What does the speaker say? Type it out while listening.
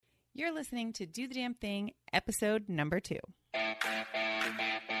You're listening to Do the Damn Thing, episode number 2.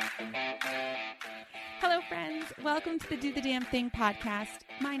 Hello, friends. Welcome to the Do the Damn Thing podcast.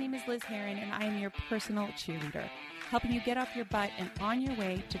 My name is Liz Heron, and I am your personal cheerleader, helping you get off your butt and on your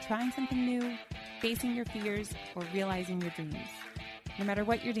way to trying something new, facing your fears, or realizing your dreams. No matter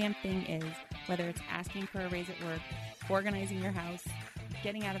what your damn thing is, whether it's asking for a raise at work, organizing your house,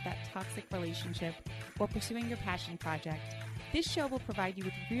 getting out of that toxic relationship, or pursuing your passion project, this show will provide you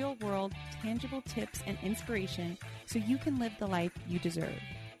with real-world, tangible tips and inspiration so you can live the life you deserve.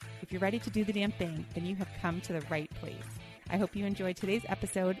 If you're ready to do the damn thing, then you have come to the right place. I hope you enjoyed today's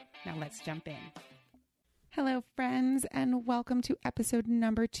episode. Now let's jump in. Hello, friends, and welcome to episode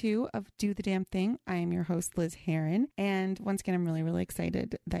number 2 of Do the Damn Thing. I am your host, Liz Heron, and once again, I'm really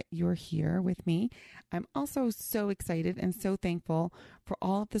excited that you're here with me. I'm also so excited and so thankful for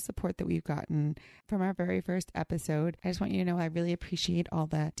all of the support that we've gotten from our very first episode. I just want you to know I really appreciate all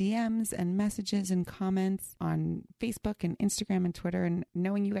the DMs and messages and comments on Facebook and Instagram and Twitter, and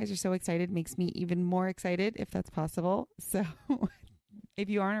knowing you guys are so excited makes me even more excited, if that's possible. So if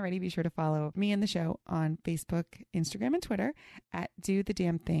you aren't already, be sure to follow me and the show on Facebook, Instagram, and Twitter at Do the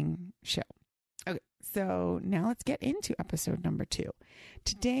Damn Thing Show. Okay, so now let's get into episode number 2.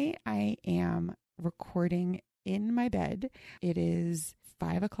 Today I am recording in my bed. It is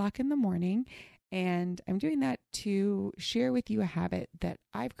 5 o'clock in the morning, and I'm doing that to share with you a habit that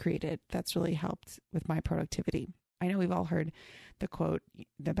I've created that's really helped with my productivity. I know we've all heard the quote,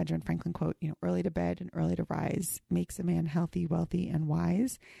 the Benjamin Franklin quote, early to bed and early to rise makes a man healthy, wealthy, and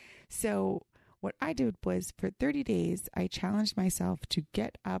wise. So what I did was for 30 days, I challenged myself to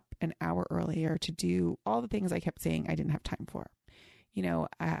get up an hour earlier to do all the things I kept saying I didn't have time for.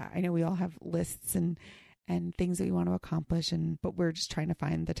 I know we all have lists and things that we want to accomplish, but we're just trying to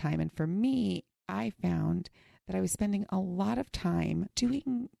find the time. And for me, I found that I was spending a lot of time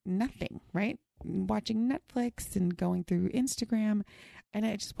doing nothing, right? Watching Netflix and going through Instagram, and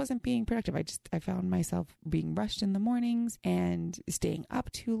I just wasn't being productive. I found myself being rushed in the mornings and staying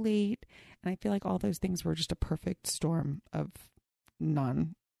up too late. And I feel like all those things were just a perfect storm of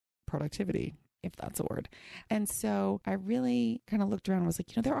non-productivity, if that's a word. And so I really kind of looked around and was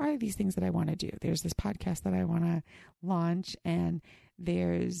like, there are these things that I want to do. There's this podcast that I want to launch, and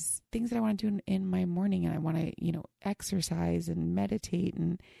there's things that I want to do in my morning, and I want to, exercise and meditate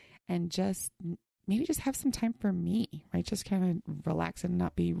and just maybe just have some time for me, right? Just kind of relax and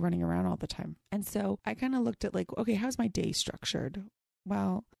not be running around all the time. And so I kind of looked at okay, how's my day structured?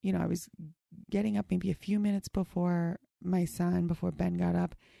 Well, I was getting up maybe a few minutes before Ben got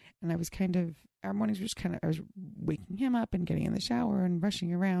up. And I was our mornings were just I was waking him up and getting in the shower and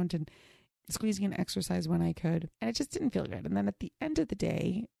rushing around and squeezing in exercise when I could. And it just didn't feel good. And then at the end of the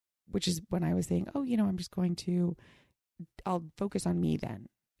day, which is when I was saying, I'll focus on me then.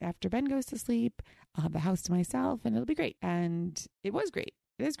 After Ben goes to sleep, I'll have the house to myself and it'll be great. And it was great.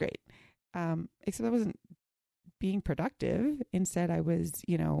 It is great. Except I wasn't being productive. Instead, I was,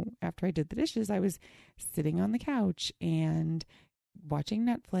 after I did the dishes, I was sitting on the couch and watching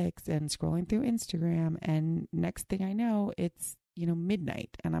Netflix and scrolling through Instagram. And next thing I know, it's,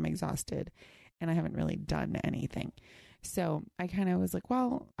 midnight and I'm exhausted and I haven't really done anything. So I kind of was like,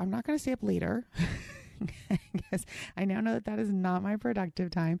 well, I'm not going to stay up later. Because I now know that is not my productive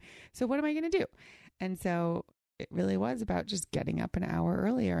time. So what am I going to do? And so it really was about just getting up an hour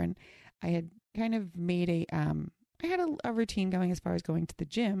earlier. And I had kind of made I had a routine going as far as going to the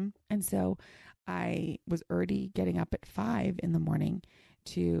gym. And so I was already getting up at 5 in the morning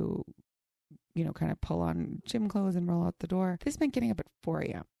to, kind of pull on gym clothes and roll out the door. This meant getting up at 4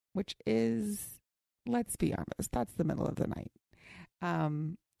 a.m., which is, let's be honest, that's the middle of the night.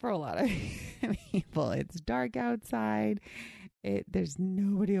 For a lot of people, it's dark outside. There's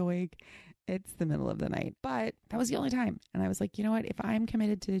nobody awake. It's the middle of the night. But that was the only time. And I was like, you know what? If I'm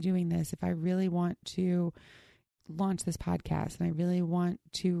committed to doing this, if I really want to launch this podcast and I really want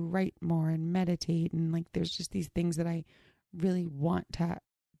to write more and meditate and there's just these things that I really want to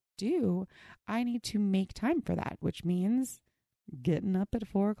do, I need to make time for that, which means getting up at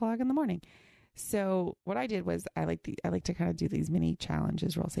 4 o'clock in the morning. So what I did was I like to kind of do these mini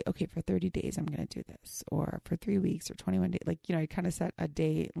challenges where I'll say, okay, for 30 days, I'm going to do this, or for 3 weeks or 21 days, I kind of set a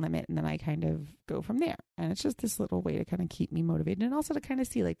day limit and then I kind of go from there. And it's just this little way to kind of keep me motivated and also to kind of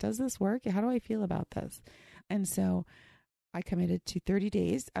see, does this work? How do I feel about this? And so I committed to 30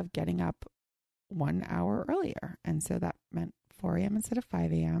 days of getting up 1 hour earlier. And so that meant 4 a.m. instead of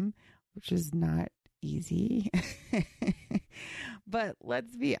 5 a.m., which is not easy. But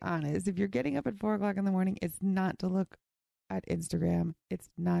let's be honest, if you're getting up at 4 o'clock in the morning, it's not to look at Instagram. It's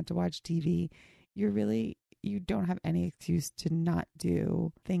not to watch TV. You're really you don't have any excuse to not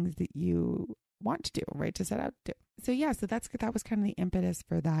do things that you want to do, right? To set out to do. So yeah, so that was kind of the impetus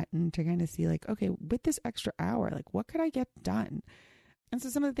for that, and to kind of see like, okay, with this extra hour, like what could I get done? And so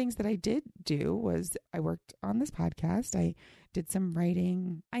some of the things that I did do was I worked on this podcast. I did some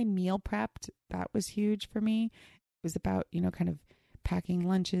writing. I meal prepped. That was huge for me. It was about, kind of packing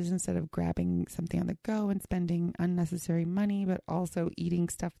lunches instead of grabbing something on the go and spending unnecessary money, but also eating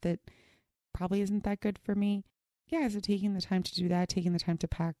stuff that probably isn't that good for me. Yeah, so taking the time to do that, taking the time to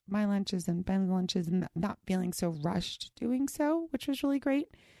pack my lunches and Ben's lunches and not feeling so rushed doing so, which was really great.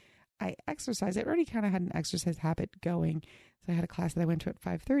 I exercised. I already kind of had an exercise habit going. So I had a class that I went to at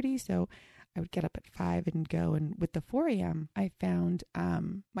 5:30. So I would get up at 5 and go. And with the 4 a.m., I found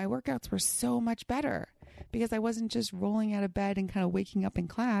my workouts were so much better because I wasn't just rolling out of bed and kind of waking up in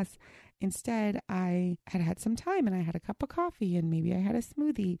class. Instead, I had some time and I had a cup of coffee and maybe I had a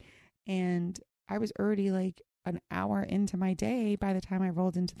smoothie. And I was already like an hour into my day by the time I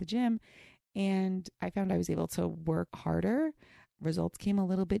rolled into the gym. And I found I was able to work harder. Results came a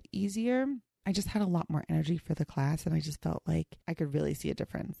little bit easier. I just had a lot more energy for the class, and I just felt like I could really see a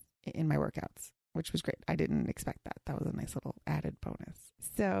difference in my workouts, which was great. I didn't expect that. That was a nice little added bonus.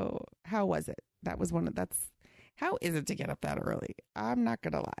 So how was it? How is it to get up that early? I'm not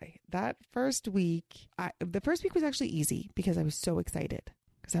going to lie. The first week was actually easy because I was so excited.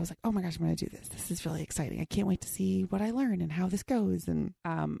 Because I was like, oh my gosh, I'm going to do this. This is really exciting. I can't wait to see what I learn and how this goes. And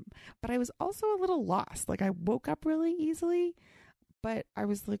but I was also a little lost. Like I woke up really easily, but I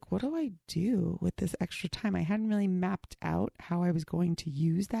was like, what do I do with this extra time? I hadn't really mapped out how I was going to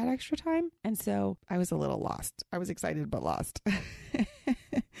use that extra time. And so I was a little lost. I was excited, but lost.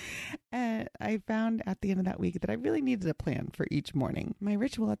 And I found at the end of that week that I really needed a plan for each morning. My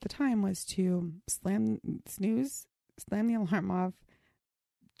ritual at the time was to slam the alarm off,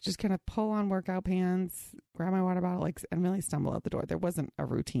 just kind of pull on workout pants, grab my water bottle, and really stumble out the door. There wasn't a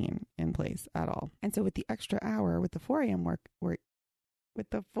routine in place at all. And so with the extra hour, with the 4 a.m. with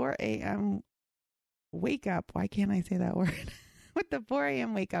the 4 a.m. wake up, why can't I say that word? With the 4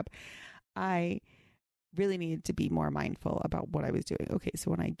 a.m. wake up, I really needed to be more mindful about what I was doing. Okay, so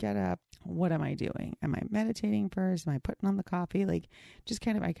when I get up, what am I doing? Am I meditating first? Am I putting on the coffee?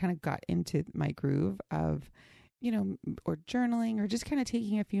 I kind of got into my groove of, or journaling, or just kind of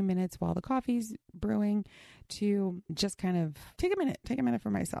taking a few minutes while the coffee's brewing to just kind of take a minute for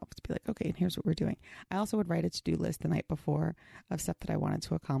myself to be like, okay, and here's what we're doing. I also would write a to-do list the night before of stuff that I wanted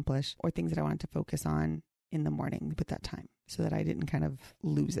to accomplish or things that I wanted to focus on in the morning with that time so that I didn't kind of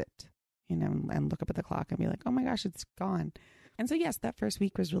lose it, and look up at the clock and be like, oh my gosh, it's gone. And so, yes, that first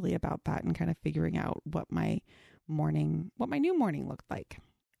week was really about that and kind of figuring out what my new morning looked like.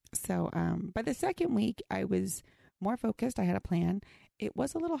 So by the second week, I was more focused. I had a plan. It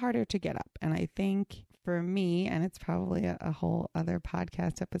was a little harder to get up. And I think for me, and it's probably a whole other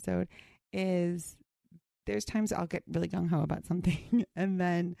podcast episode, is there's times I'll get really gung-ho about something. And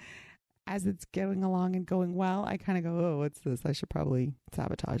then as it's going along and going well, I kind of go, oh, what's this? I should probably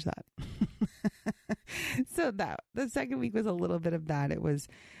sabotage that. So the second week was a little bit of that.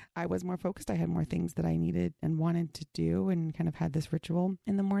 I was more focused. I had more things that I needed and wanted to do and kind of had this ritual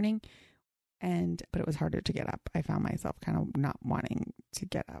in the morning. But it was harder to get up. I found myself kind of not wanting to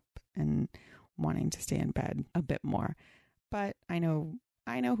get up and wanting to stay in bed a bit more. But I know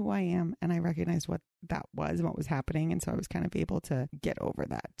who I am, and I recognized what that was and what was happening. And so I was kind of able to get over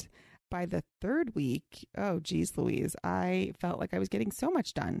that. By the third week, oh, geez, Louise, I felt like I was getting so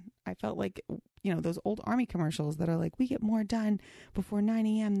much done. I felt like, those old Army commercials that are like, we get more done before 9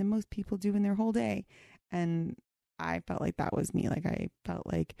 a.m. than most people do in their whole day. And I felt like that was me. Like, I felt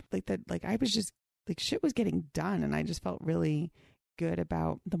like that, like I was just like shit was getting done. And I just felt really good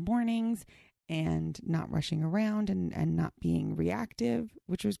about the mornings and not rushing around and not being reactive,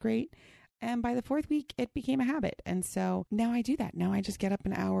 which was great. And by the fourth week, it became a habit. And so now I do that. Now I just get up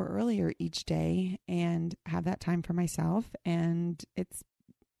an hour earlier each day and have that time for myself. And it's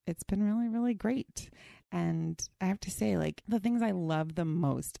been really, really great. And I have to say, like, the things I love the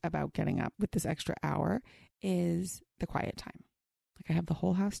most about getting up with this extra hour is the quiet time. Like, I have the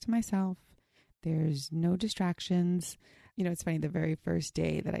whole house to myself. There's no distractions. It's funny, the very first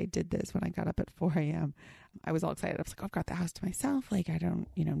day that I did this, when I got up at 4 a.m., I was all excited. I was like, oh, I've got the house to myself. Like, I don't,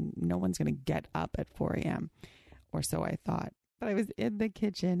 no one's going to get up at 4 a.m. or so I thought. But I was in the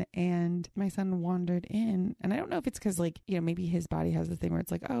kitchen and my son wandered in. And I don't know if it's because, like, maybe his body has this thing where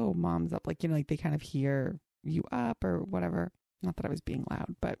it's like, oh, mom's up. Like, like they kind of hear you up or whatever. Not that I was being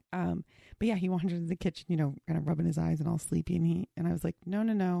loud, but yeah, he wandered into the kitchen, kind of rubbing his eyes and all sleepy. And I was like,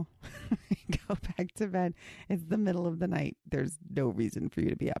 no, go back to bed. It's the middle of the night. There's no reason for you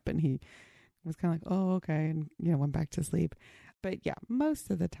to be up. And he was kind of like, oh, okay. And, went back to sleep. But yeah, most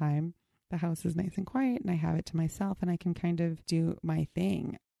of the time the house is nice and quiet and I have it to myself and I can kind of do my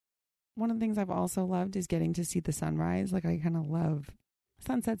thing. One of the things I've also loved is getting to see the sunrise. Like I kind of love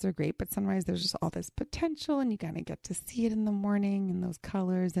sunsets are great, but sunrise, there's just all this potential and you kind of get to see it in the morning and those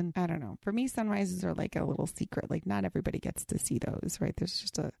colors. And I don't know, for me, sunrises are like a little secret. Like not everybody gets to see those, right? There's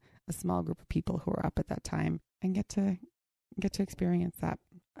just a small group of people who are up at that time and get to experience that.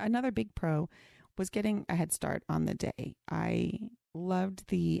 Another big pro was getting a head start on the day. I loved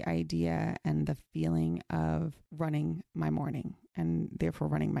the idea and the feeling of running my morning and therefore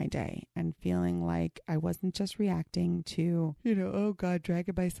running my day and feeling like I wasn't just reacting to, oh God,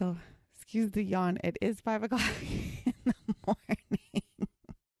 dragging myself. Excuse the yawn. It is 5 o'clock in the morning.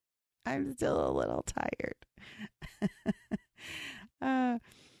 I'm still a little tired.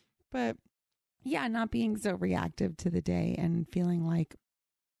 But yeah, not being so reactive to the day and feeling like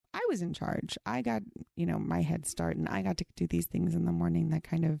I was in charge. I got, my head start and I got to do these things in the morning that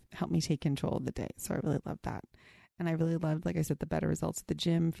kind of helped me take control of the day. So I really loved that. And I really loved, like I said, the better results at the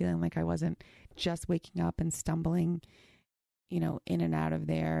gym, feeling like I wasn't just waking up and stumbling, in and out of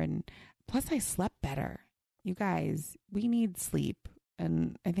there. And plus I slept better. You guys, we need sleep.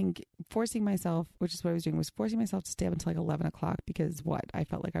 And I think forcing myself, which is what I was doing, was forcing myself to stay up until like 11 o'clock because I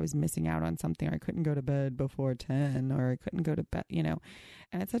felt like I was missing out on something, or I couldn't go to bed before 10, or I couldn't go to bed,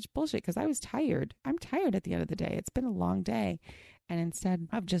 and it's such bullshit because I was tired. I'm tired at the end of the day. It's been a long day. And instead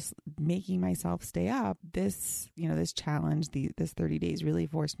of just making myself stay up, this challenge, this 30 days really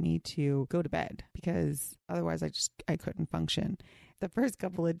forced me to go to bed because otherwise I couldn't function. The first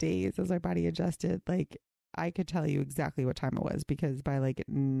couple of days as my body adjusted, like, I could tell you exactly what time it was because by like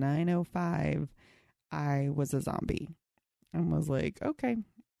 9:05, I was a zombie and was like, okay,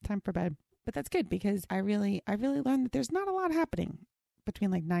 time for bed. But that's good because I really learned that there's not a lot happening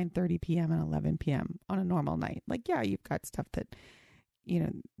between like 9:30 p.m. and 11 p.m. on a normal night. Like, yeah, you've got stuff that,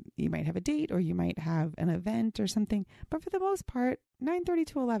 you might have a date or you might have an event or something. But for the most part, 9:30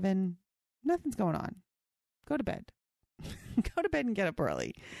 to 11, nothing's going on. Go to bed. Go to bed and get up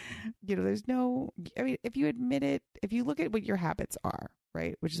early. There's if you admit it, if you look at what your habits are,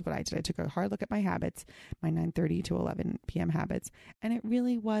 right, which is what I did. I took a hard look at my habits, my 9:30 to 11 p.m. habits, and it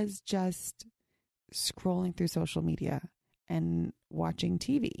really was just scrolling through social media and watching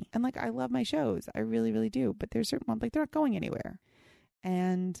TV. And like, I love my shows. I really, really do. But there's certain ones, like, they're not going anywhere.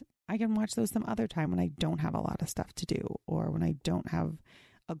 And I can watch those some other time when I don't have a lot of stuff to do or when I don't have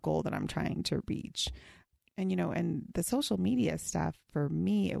a goal that I'm trying to reach. And, and the social media stuff for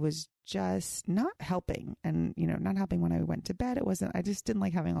me, it was just not helping. And, not helping when I went to bed. I just didn't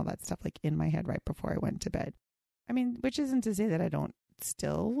like having all that stuff like in my head right before I went to bed. I mean, which isn't to say that I don't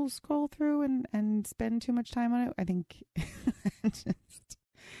still scroll through and spend too much time on it. I think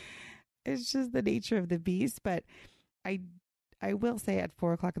it's just the nature of the beast. But I will say at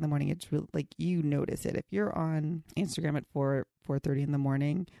 4 o'clock in the morning, it's really like you notice it. If you're on Instagram at 4:30 in the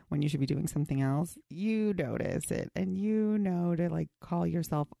morning when you should be doing something else, you notice it and to like call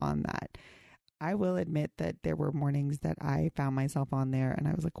yourself on that. I will admit that there were mornings that I found myself on there and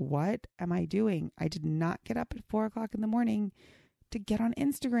I was like, what am I doing? I did not get up at 4 o'clock in the morning to get on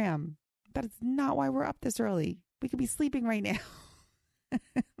Instagram. That is not why we're up this early. We could be sleeping right now.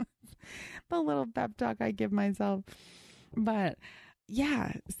 The little pep talk I give myself. But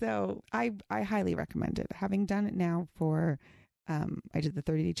yeah, so I highly recommend it. Having done it now for, I did the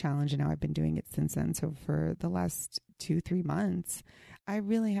 30-day challenge and now I've been doing it since then. So for the last 2-3 months, I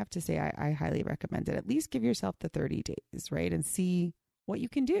really have to say I highly recommend it. At least give yourself the 30 days, right? And see what you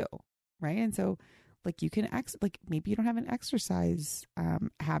can do, right? And so like you can, like maybe you don't have an exercise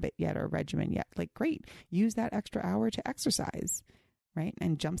habit yet or regimen yet. Like great, use that extra hour to exercise, right?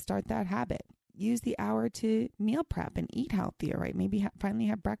 And jumpstart that habit. Use the hour to meal prep and eat healthier, right? Maybe finally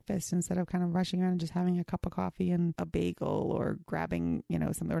have breakfast instead of kind of rushing around and just having a cup of coffee and a bagel or grabbing,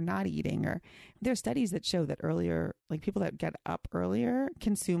 something or not eating. Or there are studies that show that earlier, like people that get up earlier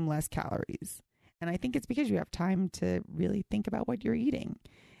consume less calories. And I think it's because you have time to really think about what you're eating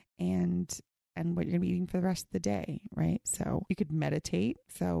and what you're going to be eating for the rest of the day, right? So you could meditate.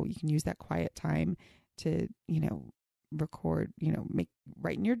 So you can use that quiet time to, record,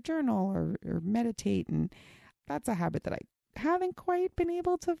 write in your journal or meditate. And that's a habit that I haven't quite been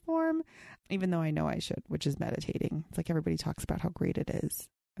able to form, even though I know I should, which is meditating. It's like everybody talks about how great it is.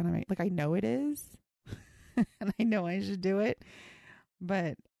 And I'm like, I know it is and I know I should do it,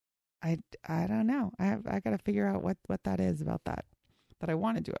 but I don't know. I got to figure out what that is about that I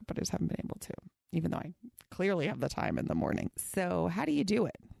want to do it, but I just haven't been able to, even though I clearly have the time in the morning. So how do you do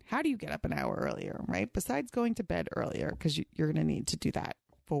it? How do you get up an hour earlier, right? Besides going to bed earlier, because you're going to need to do that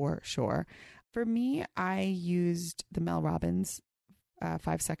for sure. For me, I used the Mel Robbins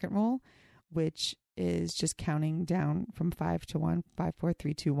 5-second rule, which is just counting down from 5 to 1, 5, 4,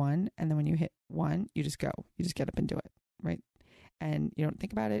 3, 2, 1. And then when you hit 1, you just go. You just get up and do it, right? And you don't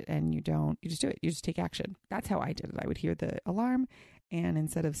think about it, and you just do it. You just take action. That's how I did it. I would hear the alarm, and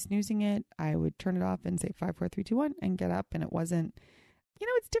instead of snoozing it, I would turn it off and say 5, 4, 3, 2, 1 and get up. And it wasn't,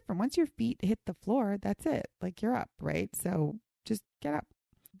 it's different. Once your feet hit the floor, that's it. Like, you're up, right? So just get up.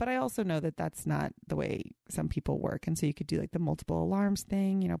 But I also know that that's not the way some people work. And so you could do like the multiple alarms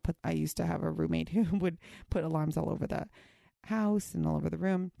thing. I used to have a roommate who would put alarms all over the house and all over the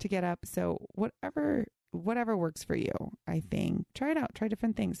room to get up. So whatever works for you, I think, try it out, try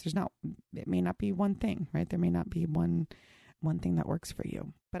different things. It may not be one thing, right? There may not be one thing that works for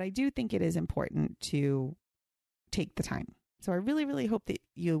you, but I do think it is important to take the time. So I really, really hope that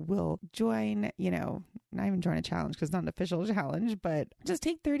you will join, not even join a challenge because it's not an official challenge, but just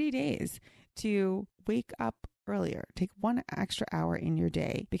take 30 days to wake up earlier. Take 1 extra hour in your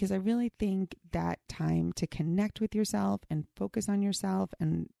day, because I really think that time to connect with yourself and focus on yourself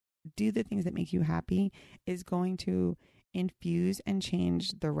and do the things that make you happy is going to infuse and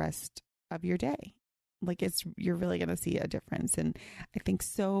change the rest of your day. Like, you're really going to see a difference. And I think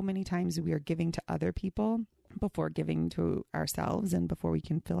so many times we are giving to other people before giving to ourselves and before we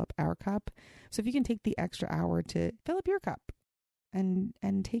can fill up our cup. So if you can take the extra hour to fill up your cup and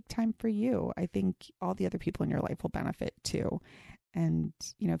take time for you, I think all the other people in your life will benefit too. And,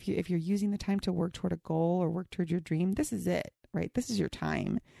 if you're using the time to work toward a goal or work toward your dream, this is it, right? This is your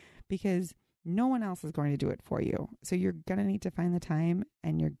time, because no one else is going to do it for you. So you're going to need to find the time,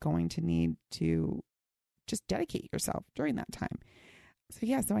 and you're going to need to just dedicate yourself during that time.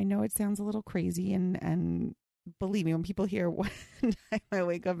 So I know it sounds a little crazy, and believe me, when people hear what time I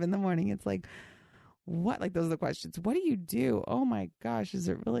wake up in the morning, it's like, what? Like, those are the questions. What do you do? Oh my gosh, is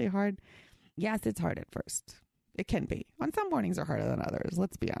it really hard? Yes, it's hard at first. It can be. On some mornings are harder than others.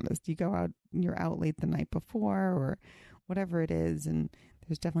 Let's be honest. You go out, you're out late the night before or whatever it is. And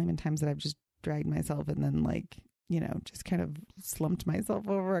there's definitely been times that I've just dragged myself and then just kind of slumped myself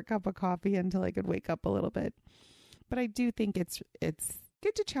over a cup of coffee until I could wake up a little bit. But I do think it's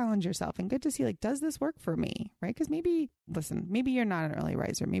good to challenge yourself and good to see, does this work for me? Right? Because maybe you're not an early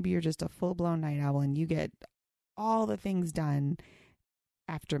riser. Maybe you're just a full-blown night owl and you get all the things done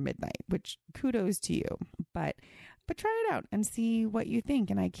after midnight, which kudos to you. But try it out and see what you think.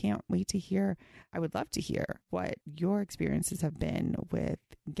 And I can't wait to hear. I would love to hear what your experiences have been with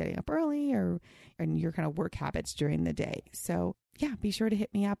getting up early and your kind of work habits during the day. So yeah, be sure to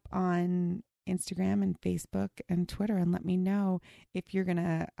hit me up on Instagram and Facebook and Twitter and let me know if you're going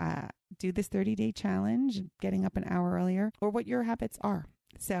to do this 30-day challenge, getting up an hour earlier, or what your habits are.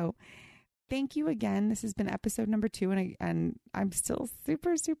 So thank you again. This has been episode number 2, and I'm still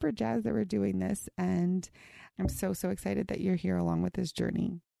super, super jazzed that we're doing this, and I'm so, so excited that you're here along with this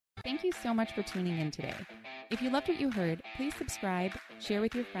journey. Thank you so much for tuning in today. If you loved what you heard, please subscribe, share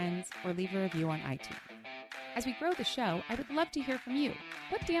with your friends, or leave a review on iTunes. As we grow the show, I would love to hear from you.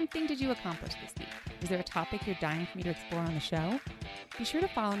 What damn thing did you accomplish this week? Is there a topic you're dying for me to explore on the show? Be sure to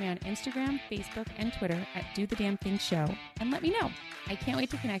follow me on Instagram, Facebook, and Twitter at Do The Damn Thing Show, and let me know. I can't wait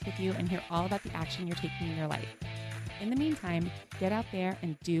to connect with you and hear all about the action you're taking in your life. In the meantime, get out there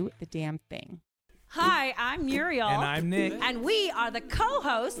and do the damn thing. Hi, I'm Muriel. And I'm Nick. And we are the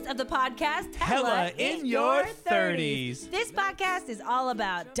co-hosts of the podcast Hella in Your 30s. This podcast is all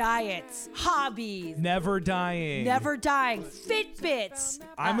about diets, hobbies, Never dying, Fitbits.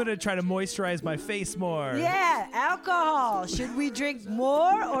 I'm going to try to moisturize my face more. Yeah, alcohol. Should we drink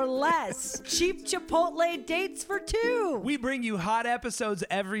more or less? Cheap Chipotle dates for 2. We bring you hot episodes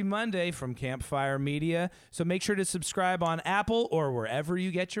every Monday from Campfire Media, so make sure to subscribe on Apple or wherever you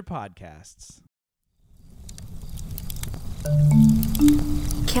get your podcasts.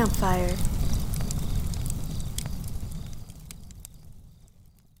 Campfire.